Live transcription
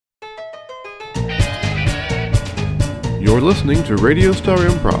You're listening to Radio Star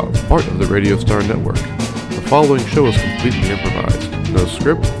Improv, part of the Radio Star Network. The following show is completely improvised. No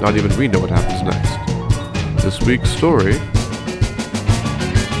script, not even we know what happens next. This week's story,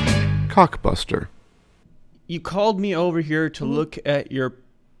 Cockbuster. You called me over here to look at your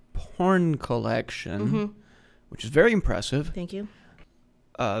porn collection, which is very impressive. Thank you.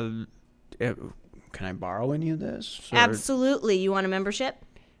 Can I borrow any of this? Or... Absolutely. You want a membership?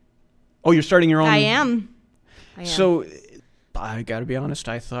 Oh, you're starting your own? I am. So, I gotta be honest,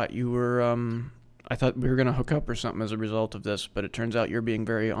 I thought you were, I thought we were gonna hook up or something as a result of this, but it turns out you're being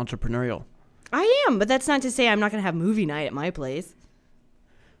very entrepreneurial. I am, but that's not to say I'm not gonna have movie night at my place.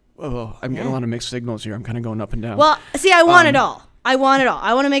 Whoa, I'm getting a lot of mixed signals here. I'm kind of going up and down. Well, see, I want it all. I want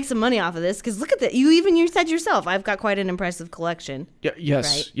to make some money off of this, because look at that. You said yourself, I've got quite an impressive collection.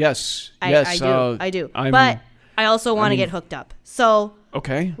 Yes. I do. But I also want to get hooked up. So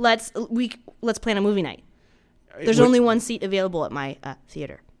okay, let's plan a movie night. There's only one seat available at my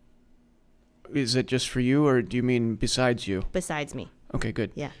theater. Is it just for you, or do you mean besides you? Besides me. Okay,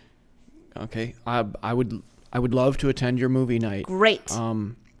 good. Yeah. Okay, I would love to attend your movie night. Great.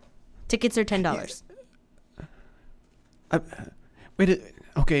 Tickets are $10.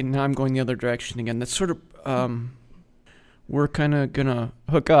 Okay, now I'm going the other direction again. That's sort of, we're kind of gonna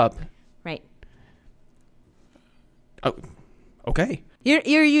hook up. Right. Oh, okay.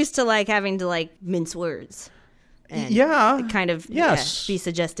 You're used to having to mince words. And kind of be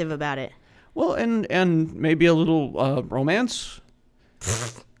suggestive about it. Well, and maybe a little romance.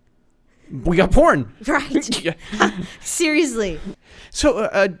 We got porn. Right. Seriously.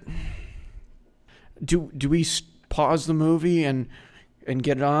 So, do we pause the movie and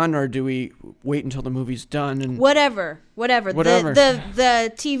get it on, or do we wait until the movie's done? And whatever.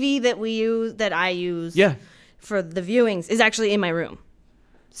 The TV that I use for the viewings is actually in my room.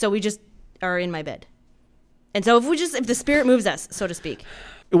 So we just are in my bed. And so if the spirit moves us, so to speak.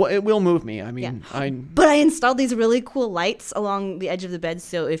 It will move me. I mean, But I installed these really cool lights along the edge of the bed,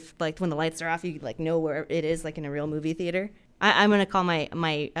 so if when the lights are off, you know where it is, in a real movie theater. I'm gonna call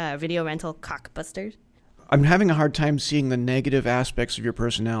my video rental Cockbuster. I'm having a hard time seeing the negative aspects of your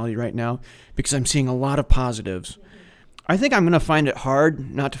personality right now, because I'm seeing a lot of positives. I think I'm gonna find it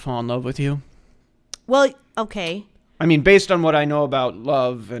hard not to fall in love with you. Well, okay. I mean, based on what I know about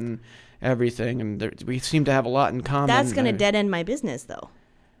love and everything, and we seem to have a lot in common. That's gonna dead end my business, though.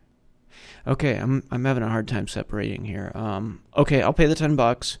 Okay, I'm having a hard time separating here. Okay, I'll pay the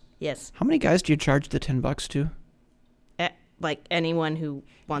 $10. Yes. How many guys do you charge the $10 to? Anyone who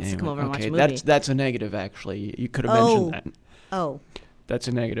wants to come over and watch a movie. That's a negative, actually. You could have mentioned that. Oh. That's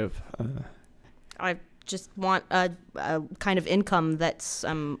a negative. I just want a kind of income that's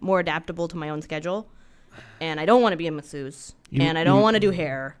more adaptable to my own schedule, and I don't want to be a masseuse, and I don't want to do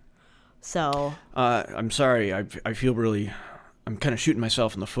hair. So. I'm sorry. I feel really. I'm kind of shooting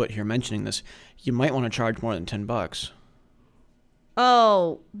myself in the foot here mentioning this. You might want to charge more than $10.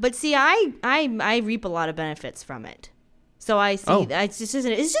 Oh, but see, I reap a lot of benefits from it. So I see that it's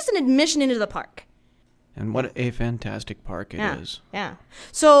just an admission into the park. And what a fantastic park it is. Yeah.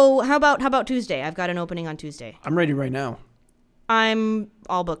 So how about Tuesday? I've got an opening on Tuesday. I'm ready right now. I'm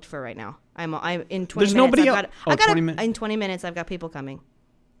all booked for right now. I'm in 20 There's minutes. Nobody else. 20 minutes. In 20 minutes, I've got people coming.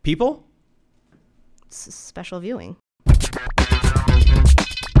 People? It's a special viewing.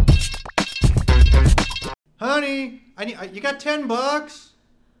 Honey, you got $10?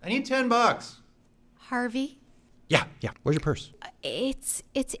 I need $10. Harvey? Yeah. Where's your purse? It's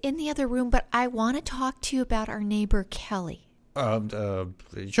in the other room, but I want to talk to you about our neighbor Kelly.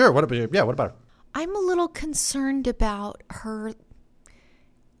 Sure. What about her? I'm a little concerned about her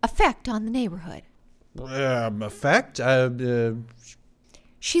effect on the neighborhood. Effect?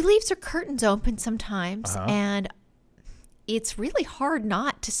 She leaves her curtains open sometimes, and it's really hard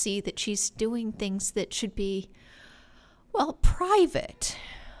not to see that she's doing things that should be, private.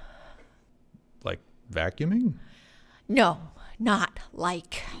 Like vacuuming? No, not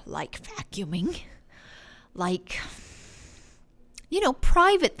like vacuuming.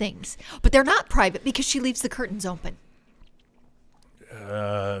 Private things. But they're not private because she leaves the curtains open.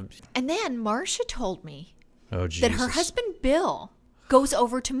 And then Marcia told me that her husband Bill goes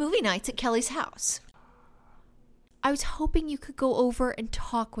over to movie nights at Kelly's house. I was hoping you could go over and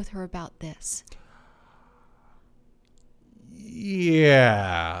talk with her about this.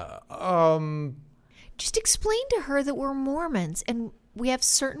 Yeah. Just explain to her that we're Mormons and we have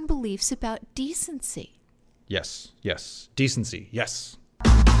certain beliefs about decency. Yes. Decency, yes.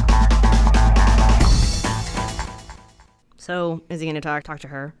 So, is he going to talk to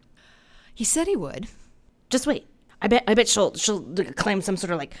her? He said he would. Just wait. I bet she'll claim some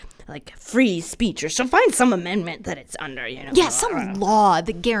sort of like free speech, or she'll find some amendment that it's under, you know. Yeah, some law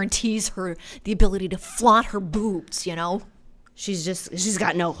that guarantees her the ability to flaunt her boobs, you know. She's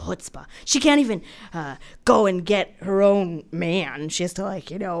got no chutzpah. She can't even go and get her own man. She has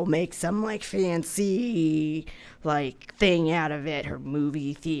to make some fancy thing out of it. Her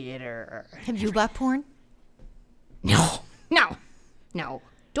movie theater. Have you bought porn? No.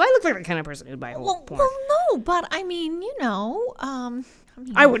 Do I look like the kind of person who'd buy porn? Well, no, but I mean,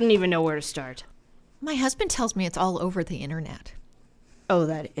 I wouldn't even know where to start. My husband tells me it's all over the internet. Oh,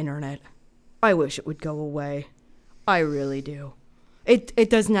 that internet. I wish it would go away. I really do. It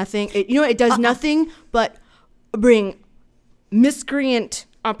does nothing. It does nothing but bring miscreant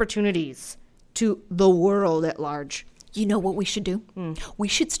opportunities to the world at large. You know what we should do? We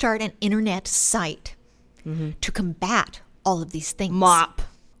should start an internet site to combat all of these things. MOP.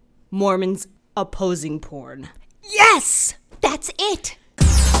 Mormons opposing porn. Yes! That's it!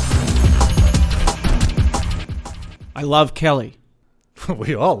 I love Kelly.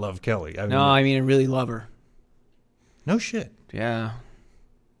 We all love Kelly. I mean, I really love her. No shit. Yeah.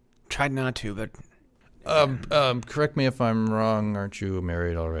 Tried not to, but... Correct me if I'm wrong. Aren't you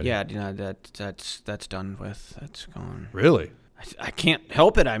married already? Yeah, that's done with. That's gone. Really? I can't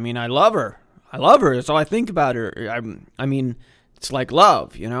help it. I mean, I love her. That's all I think about her. I mean, it's like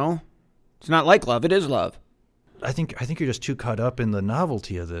love, you know? It's not like love. It is love. I think you're just too caught up in the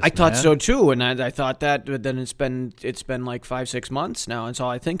novelty of this. I thought so too, and I thought that, but then it's been like 5-6 months now, and so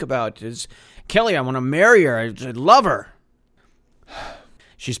all I think about is Kelly. I want to marry her. I love her.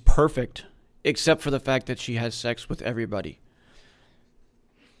 She's perfect, except for the fact that she has sex with everybody.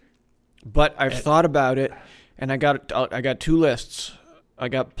 But I've thought about it, and I got two lists. I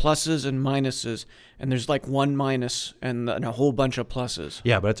got pluses and minuses, and there's like one minus and a whole bunch of pluses.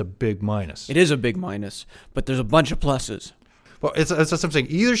 Yeah, but it's a big minus. It is a big minus, but there's a bunch of pluses. Well, it's what I'm saying.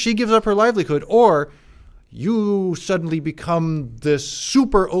 Either she gives up her livelihood, or you suddenly become this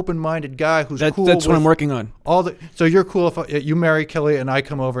super open-minded guy who's cool. That's what I'm working on. So you're cool if you marry Kelly and I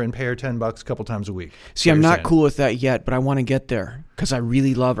come over and pay her $10 a couple times a week. See, I'm not cool with that yet, but I want to get there because I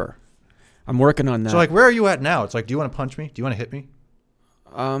really love her. I'm working on that. So, where are you at now? It's like, do you want to punch me? Do you want to hit me?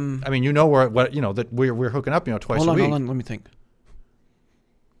 I mean, that we're hooking up, twice a week. Hold on, let me think.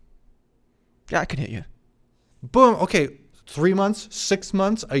 Yeah, I can hit you. Boom. Okay, 3 months, 6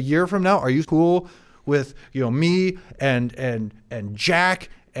 months, a year from now, are you cool with me and Jack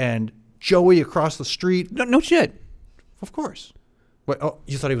and Joey across the street? No shit. Of course. What? Oh,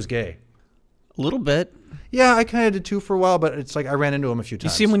 you thought he was gay? A little bit. Yeah, I kind of did too for a while, but it's like I ran into him a few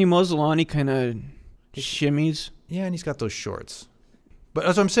times. You see him when he mows the lawn, he kind of shimmies. Yeah, and he's got those shorts. But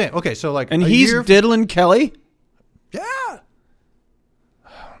that's what I'm saying. Okay, so and he's diddling Kelly. Yeah.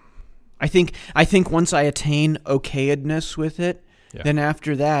 I think once I attain okayedness with it, then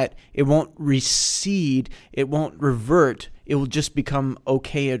after that, it won't recede, it won't revert. It will just become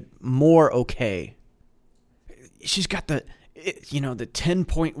more okay. She's got the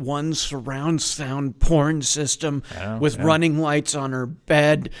 10.1 surround sound porn system with running lights on her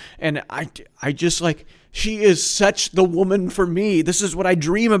bed, and I just she is such the woman for me. This is what I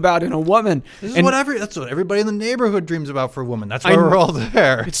dream about in a woman. That's what everybody in the neighborhood dreams about for a woman. That's why we're all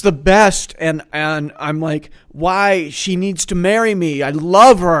there. It's the best, and I'm like, why she needs to marry me. I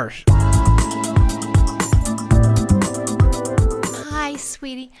love her. Hi,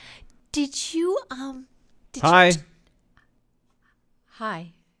 sweetie. Did you Hi.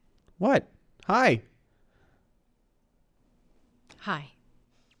 Hi. What? Hi. Hi.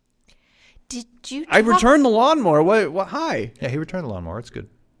 Did you I returned the lawnmower. What? Hi. Yeah, he returned the lawnmower. It's good.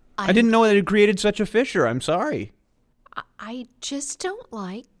 I didn't know that it created such a fissure. I'm sorry. I just don't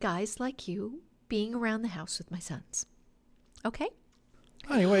like guys like you being around the house with my sons. Okay?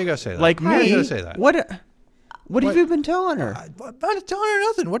 Honey, why you gotta say that? Like why me? you gotta say that? What have you been telling her? I'm not telling her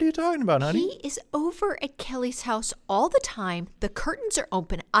nothing. What are you talking about, honey? He is over at Kelly's house all the time. The curtains are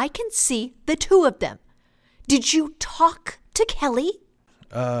open. I can see the two of them. Did you talk to Kelly?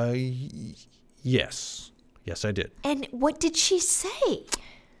 Yes. Yes, I did. And what did she say?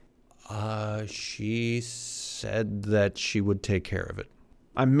 She said that she would take care of it.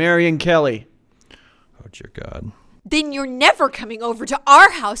 I'm marrying Kelly. Oh, dear God. Then you're never coming over to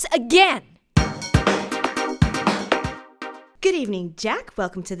our house again. Good evening, Jack.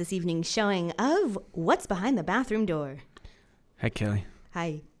 Welcome to this evening's showing of What's Behind the Bathroom Door. Hi, Kelly.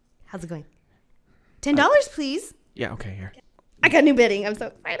 Hi. How's it going? $10, please. Yeah, okay, here. I got new bedding. I'm so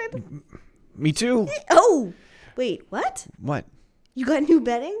excited. Me too. Oh, wait, what? What? You got new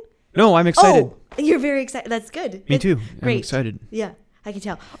bedding? No, I'm excited. Oh, you're very excited. That's good. Me too. Great. I'm excited. Yeah, I can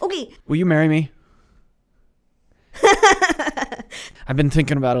tell. Okay. Will you marry me? I've been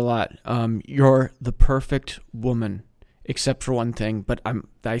thinking about it a lot. You're the perfect woman, except for one thing, but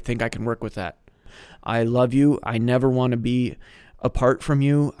I think I can work with that. I love you. I never want to be apart from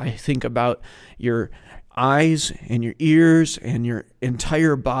you. I think about your eyes and your ears and your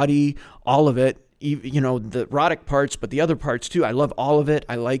entire body, all of it. You know, the erotic parts, but the other parts too. I love all of it.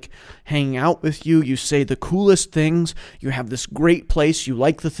 I like hanging out with you. You say the coolest things. You have this great place. You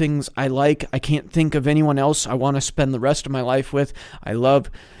like the things I like. I can't think of anyone else I want to spend the rest of my life with. I love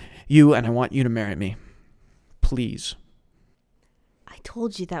you, and I want you to marry me. Please. I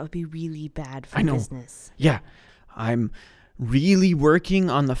told you that would be really bad for business. Yeah. I'm really working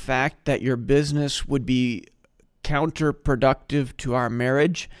on the fact that your business would be counterproductive to our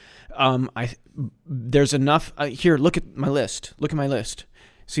marriage. There's enough here. Look at my list.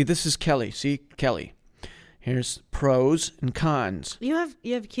 See, this is Kelly. See, Kelly. Here's pros and cons. You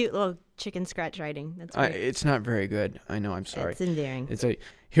have cute little chicken scratch writing. That's great. It's not very good. I know. I'm sorry. It's endearing.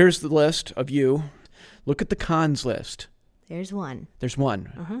 Here's the list of you. Look at the cons list. There's one.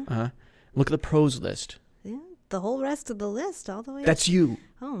 Look at the pros list. Yeah, the whole rest of the list, all the way. That's you.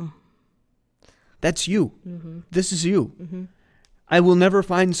 Oh. That's you. Mm-hmm. This is you. Mm-hmm. I will never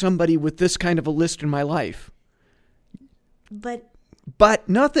find somebody with this kind of a list in my life. But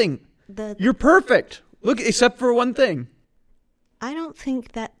nothing. You're perfect. Look, except for one thing. I don't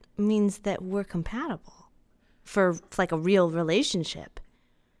think that means that we're compatible for like a real relationship.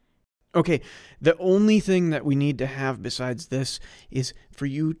 Okay, the only thing that we need to have besides this is for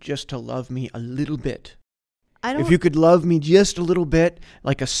you just to love me a little bit. If you could love me just a little bit,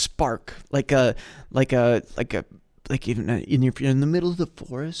 like a spark, like if you're in the middle of the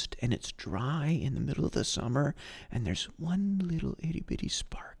forest and it's dry in the middle of the summer and there's one little itty bitty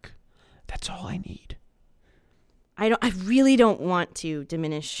spark. That's all I need. I really don't want to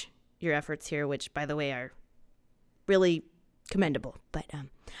diminish your efforts here, which by the way are really commendable, but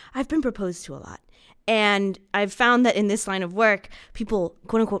I've been proposed to a lot. And I've found that in this line of work, people,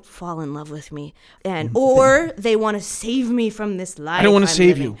 quote unquote, fall in love with me, or they want to save me from this life. I don't want to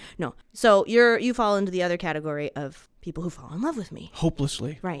save you. No. So you fall into the other category of people who fall in love with me.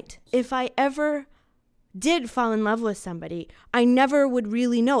 Hopelessly. Right. If I ever did fall in love with somebody, I never would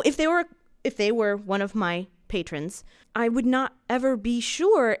really know. If they were one of my patrons, I would not ever be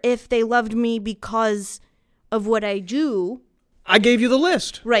sure if they loved me because of what I do. I gave you the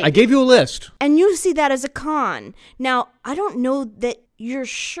list. Right. I gave you a list. And you see that as a con. Now, I don't know that you're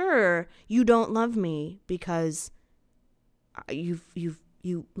sure you don't love me because you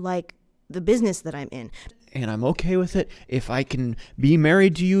like the business that I'm in. And I'm okay with it. If I can be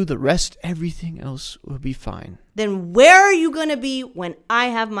married to you, everything else will be fine. Then where are you going to be when I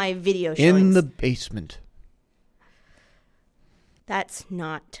have my video showings? In the basement. That's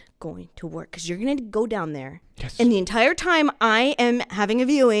not going to work because you're going to go down there. Yes. And the entire time I am having a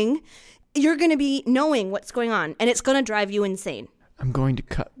viewing, you're going to be knowing what's going on, and it's going to drive you insane. I'm going to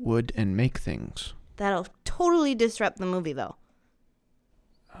cut wood and make things. That'll totally disrupt the movie, though.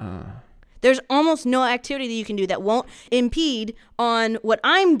 There's almost no activity that you can do that won't impede on what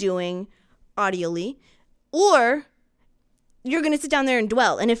I'm doing audially, or you're going to sit down there and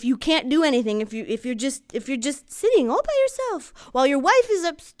dwell. And if you can't do anything, if you're just sitting all by yourself while your wife is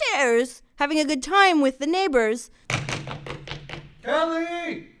upstairs having a good time with the neighbors.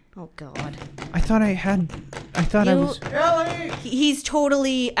 Kelly! Oh God. I thought I was Kelly! He's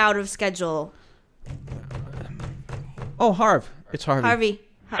totally out of schedule. Oh, Harv. It's Harvey.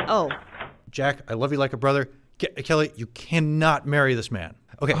 Oh. Jack, I love you like a brother. Kelly, you cannot marry this man.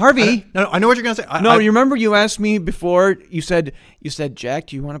 Okay, Harvey. No, I know what you're gonna say. You remember you asked me before. You said, Jack,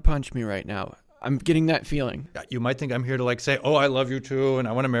 do you want to punch me right now? I'm getting that feeling. You might think I'm here to say, oh, I love you too, and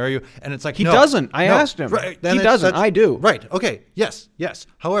I want to marry you, and it's like he doesn't. I asked him. Right, he doesn't. I do. Right. Okay. Yes.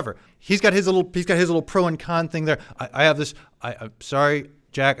 However, he's got his little pro and con thing there. I have this. I'm sorry,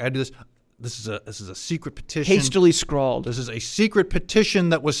 Jack. I do this. This is a secret petition. Hastily scrawled. This is a secret petition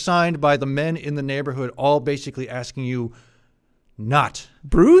that was signed by the men in the neighborhood, all basically asking you not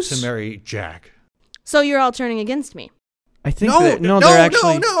Bruce to marry Jack. So you're all turning against me. I think they're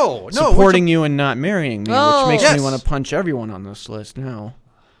actually supporting you and not marrying me, which makes me want to punch everyone on this list now.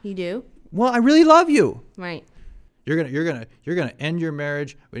 You do? Well, I really love you. Right. You're gonna end your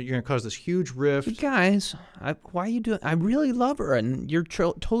marriage. You're gonna cause this huge rift. But guys, why are you doing? I really love her, and you're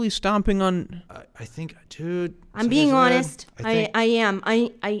totally stomping on. I think, dude. I'm being honest. I am.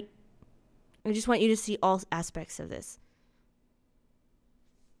 I just want you to see all aspects of this.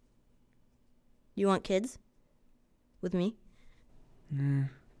 You want kids? With me? I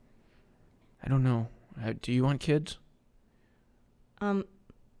don't know. Do you want kids? I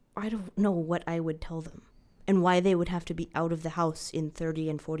don't know what I would tell them. and why they would have to be out of the house in 30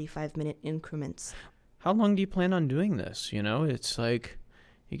 and 45-minute increments. How long do you plan on doing this? You know, it's like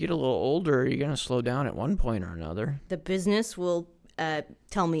you get a little older, you're going to slow down at one point or another. The business will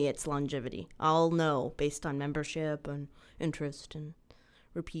tell me its longevity. I'll know based on membership and interest and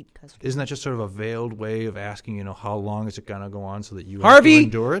repeat customers. Isn't that just sort of a veiled way of asking, how long is it going to go on so that you Harvey, have to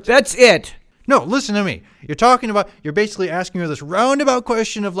endure it? That's it. No, listen to me. You're basically asking her this roundabout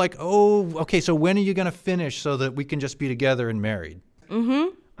question of like, oh, okay, so when are you going to finish so that we can just be together and married?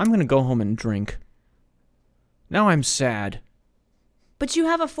 Mm-hmm. I'm going to go home and drink. Now I'm sad. But you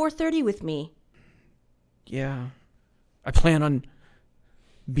have a 4:30 with me. Yeah. I plan on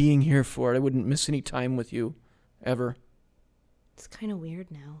being here for it. I wouldn't miss any time with you, ever. It's kind of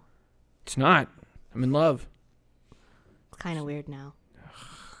weird now. It's not. I'm in love. It's kind of weird now.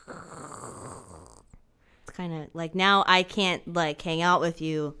 It's kind of like now I can't like hang out with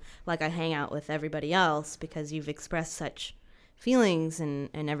you like I hang out with everybody else because you've expressed such feelings and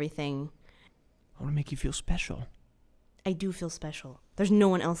everything. I want to make you feel special. I do feel special. There's no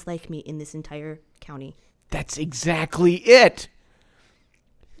one else like me in this entire county. That's exactly it.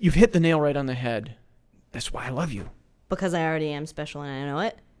 You've hit the nail right on the head. That's why I love you. Because I already am special and I know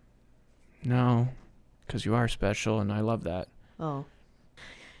it? No, because you are special and I love that. Oh.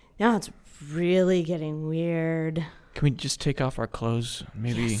 Now it's really getting weird. Can we just take off our clothes?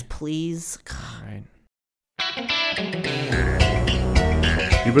 Maybe. Yes, please. All right.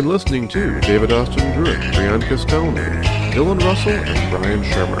 You've been listening to David Austin Druitt, Brian Castelny, Dylan Russell, and Brian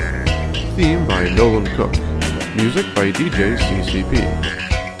Shermer. Theme by Nolan Cook. Music by DJ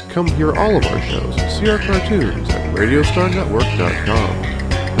CCP. Come hear all of our shows and see our cartoons at RadiostarNetwork.com.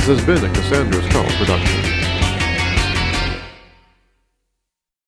 This has been a Cassandra's Call production.